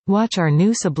Watch our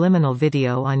new subliminal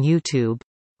video on YouTube.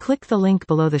 Click the link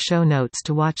below the show notes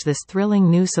to watch this thrilling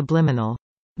new subliminal.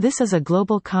 This is a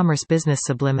global commerce business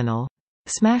subliminal.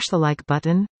 Smash the like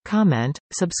button, comment,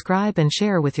 subscribe and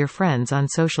share with your friends on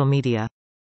social media.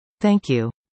 Thank you.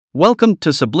 Welcome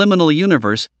to Subliminal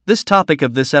Universe. This topic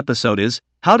of this episode is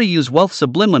how to use wealth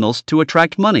subliminals to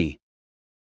attract money.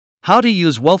 How to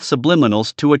use wealth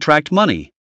subliminals to attract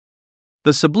money.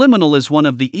 The subliminal is one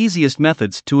of the easiest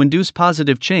methods to induce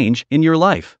positive change in your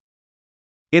life.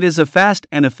 It is a fast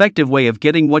and effective way of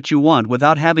getting what you want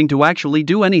without having to actually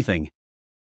do anything.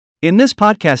 In this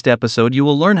podcast episode, you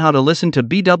will learn how to listen to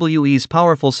BWE's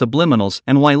powerful subliminals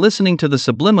and why listening to the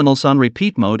subliminals on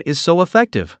repeat mode is so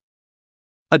effective.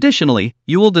 Additionally,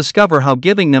 you will discover how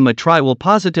giving them a try will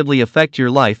positively affect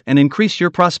your life and increase your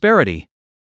prosperity.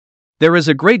 There is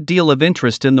a great deal of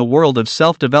interest in the world of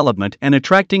self-development and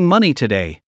attracting money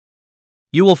today.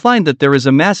 You will find that there is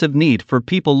a massive need for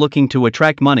people looking to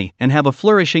attract money and have a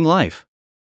flourishing life.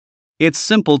 It's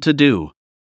simple to do.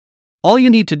 All you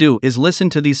need to do is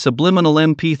listen to these subliminal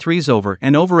MP3s over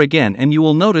and over again and you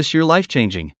will notice your life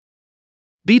changing.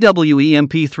 BWE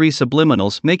MP3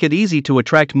 subliminals make it easy to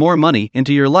attract more money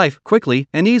into your life quickly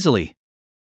and easily.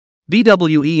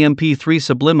 BWE MP3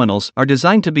 subliminals are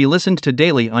designed to be listened to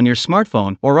daily on your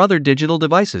smartphone or other digital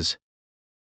devices.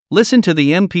 Listen to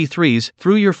the MP3s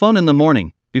through your phone in the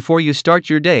morning, before you start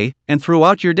your day, and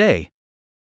throughout your day.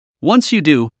 Once you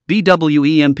do,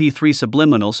 BWE MP3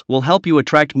 subliminals will help you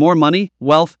attract more money,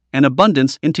 wealth, and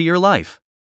abundance into your life.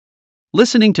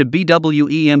 Listening to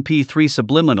BWE MP3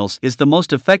 subliminals is the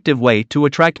most effective way to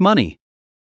attract money.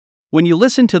 When you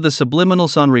listen to the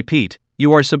subliminals on repeat,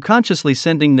 you are subconsciously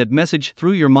sending that message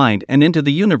through your mind and into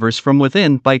the universe from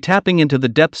within by tapping into the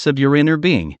depths of your inner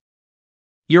being.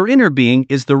 Your inner being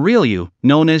is the real you,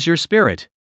 known as your spirit.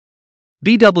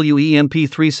 BWE MP3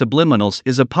 subliminals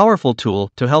is a powerful tool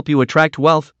to help you attract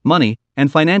wealth, money,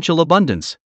 and financial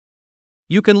abundance.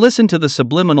 You can listen to the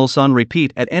subliminals on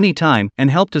repeat at any time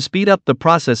and help to speed up the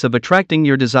process of attracting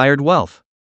your desired wealth.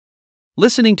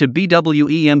 Listening to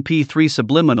BWE MP3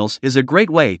 subliminals is a great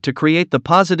way to create the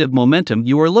positive momentum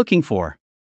you are looking for.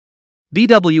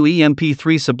 BWE MP3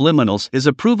 subliminals is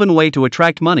a proven way to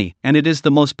attract money, and it is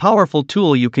the most powerful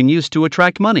tool you can use to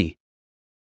attract money.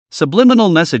 Subliminal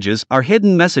messages are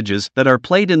hidden messages that are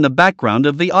played in the background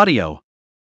of the audio.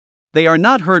 They are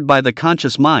not heard by the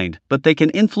conscious mind, but they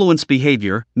can influence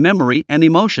behavior, memory, and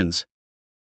emotions.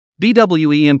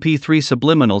 BWE MP3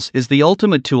 subliminals is the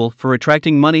ultimate tool for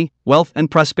attracting money, wealth, and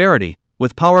prosperity,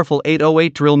 with powerful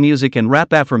 808 drill music and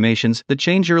rap affirmations that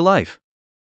change your life.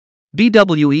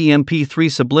 BWE MP3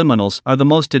 subliminals are the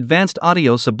most advanced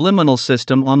audio subliminal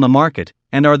system on the market,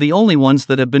 and are the only ones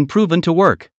that have been proven to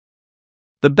work.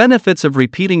 The benefits of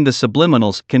repeating the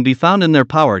subliminals can be found in their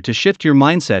power to shift your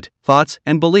mindset, thoughts,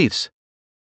 and beliefs.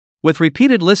 With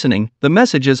repeated listening, the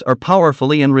messages are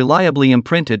powerfully and reliably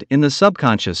imprinted in the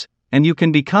subconscious, and you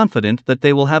can be confident that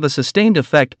they will have a sustained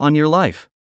effect on your life.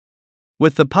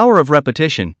 With the power of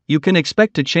repetition, you can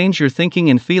expect to change your thinking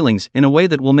and feelings in a way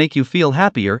that will make you feel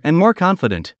happier and more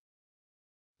confident.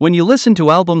 When you listen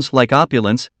to albums like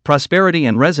Opulence, Prosperity,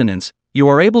 and Resonance, you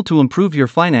are able to improve your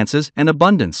finances and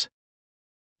abundance.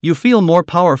 You feel more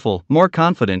powerful, more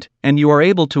confident, and you are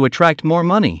able to attract more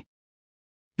money.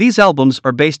 These albums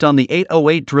are based on the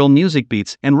 808 drill music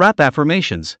beats and rap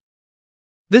affirmations.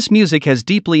 This music has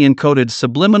deeply encoded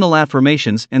subliminal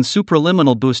affirmations and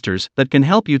supraliminal boosters that can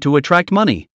help you to attract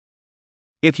money.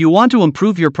 If you want to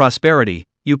improve your prosperity,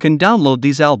 you can download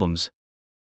these albums.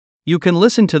 You can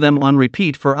listen to them on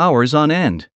repeat for hours on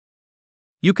end.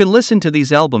 You can listen to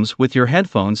these albums with your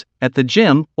headphones, at the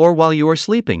gym, or while you are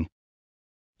sleeping.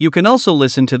 You can also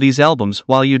listen to these albums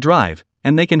while you drive,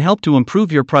 and they can help to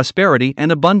improve your prosperity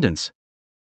and abundance.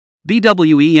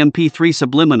 BWE MP3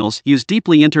 subliminals use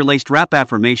deeply interlaced rap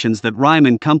affirmations that rhyme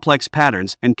in complex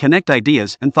patterns and connect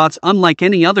ideas and thoughts unlike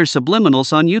any other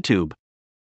subliminals on YouTube.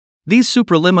 These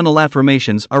supraliminal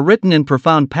affirmations are written in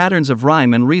profound patterns of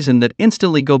rhyme and reason that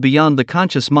instantly go beyond the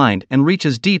conscious mind and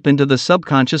reaches deep into the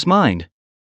subconscious mind.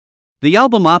 The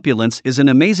album Opulence is an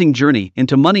amazing journey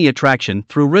into money attraction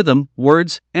through rhythm,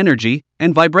 words, energy,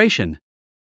 and vibration.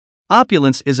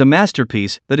 Opulence is a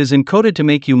masterpiece that is encoded to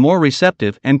make you more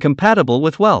receptive and compatible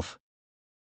with wealth.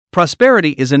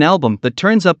 Prosperity is an album that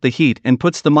turns up the heat and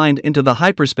puts the mind into the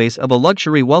hyperspace of a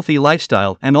luxury wealthy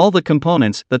lifestyle and all the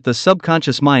components that the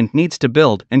subconscious mind needs to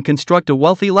build and construct a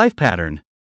wealthy life pattern.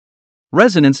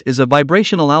 Resonance is a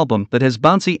vibrational album that has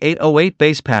bouncy 808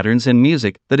 bass patterns and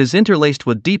music that is interlaced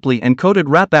with deeply encoded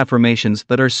rap affirmations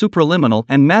that are supraliminal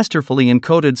and masterfully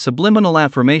encoded subliminal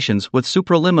affirmations with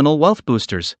supraliminal wealth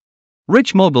boosters.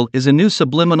 Rich Mobile is a new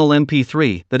subliminal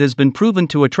MP3 that has been proven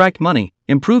to attract money,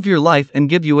 improve your life, and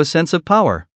give you a sense of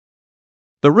power.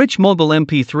 The Rich Mobile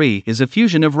MP3 is a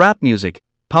fusion of rap music,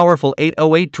 powerful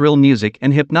 808 drill music,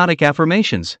 and hypnotic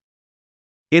affirmations.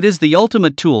 It is the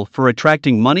ultimate tool for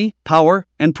attracting money, power,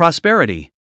 and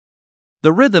prosperity.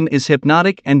 The rhythm is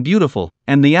hypnotic and beautiful,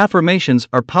 and the affirmations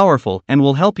are powerful and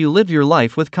will help you live your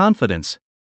life with confidence.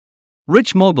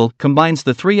 Rich Mobile combines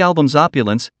the three albums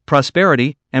Opulence,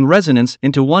 Prosperity, and Resonance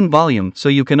into one volume so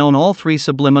you can own all three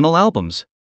subliminal albums.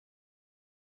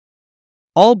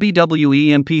 All BWE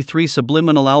MP3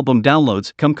 subliminal album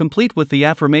downloads come complete with the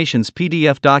affirmations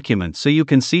PDF document so you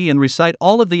can see and recite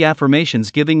all of the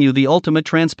affirmations, giving you the ultimate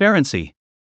transparency.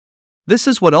 This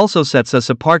is what also sets us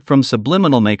apart from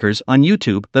subliminal makers on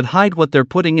YouTube that hide what they're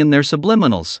putting in their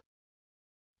subliminals.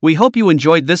 We hope you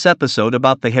enjoyed this episode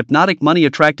about the hypnotic money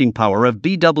attracting power of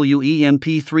BWE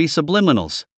MP3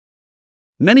 subliminals.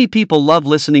 Many people love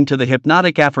listening to the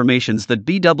hypnotic affirmations that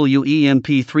BWE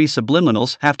MP3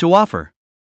 subliminals have to offer.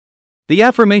 The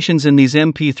affirmations in these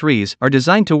MP3s are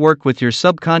designed to work with your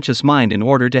subconscious mind in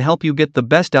order to help you get the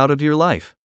best out of your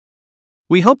life.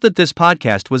 We hope that this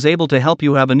podcast was able to help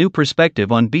you have a new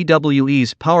perspective on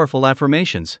BWE's powerful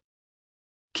affirmations.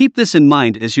 Keep this in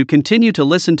mind as you continue to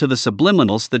listen to the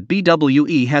subliminals that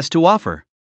BWE has to offer.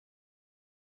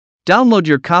 Download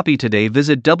your copy today.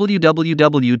 Visit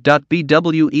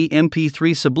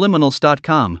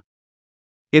www.bwemp3subliminals.com.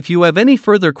 If you have any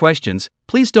further questions,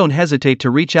 please don't hesitate to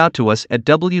reach out to us at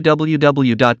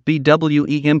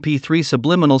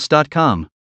www.bwemp3subliminals.com.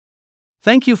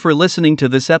 Thank you for listening to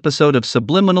this episode of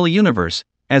Subliminal Universe.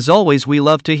 As always, we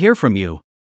love to hear from you.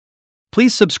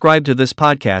 Please subscribe to this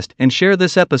podcast and share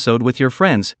this episode with your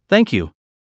friends. Thank you.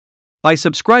 By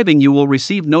subscribing, you will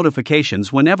receive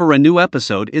notifications whenever a new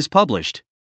episode is published.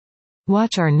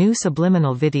 Watch our new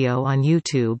subliminal video on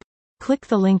YouTube. Click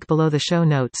the link below the show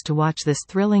notes to watch this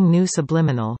thrilling new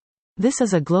subliminal. This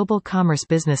is a global commerce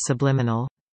business subliminal.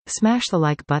 Smash the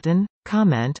like button,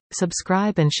 comment,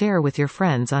 subscribe, and share with your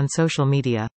friends on social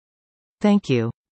media. Thank you.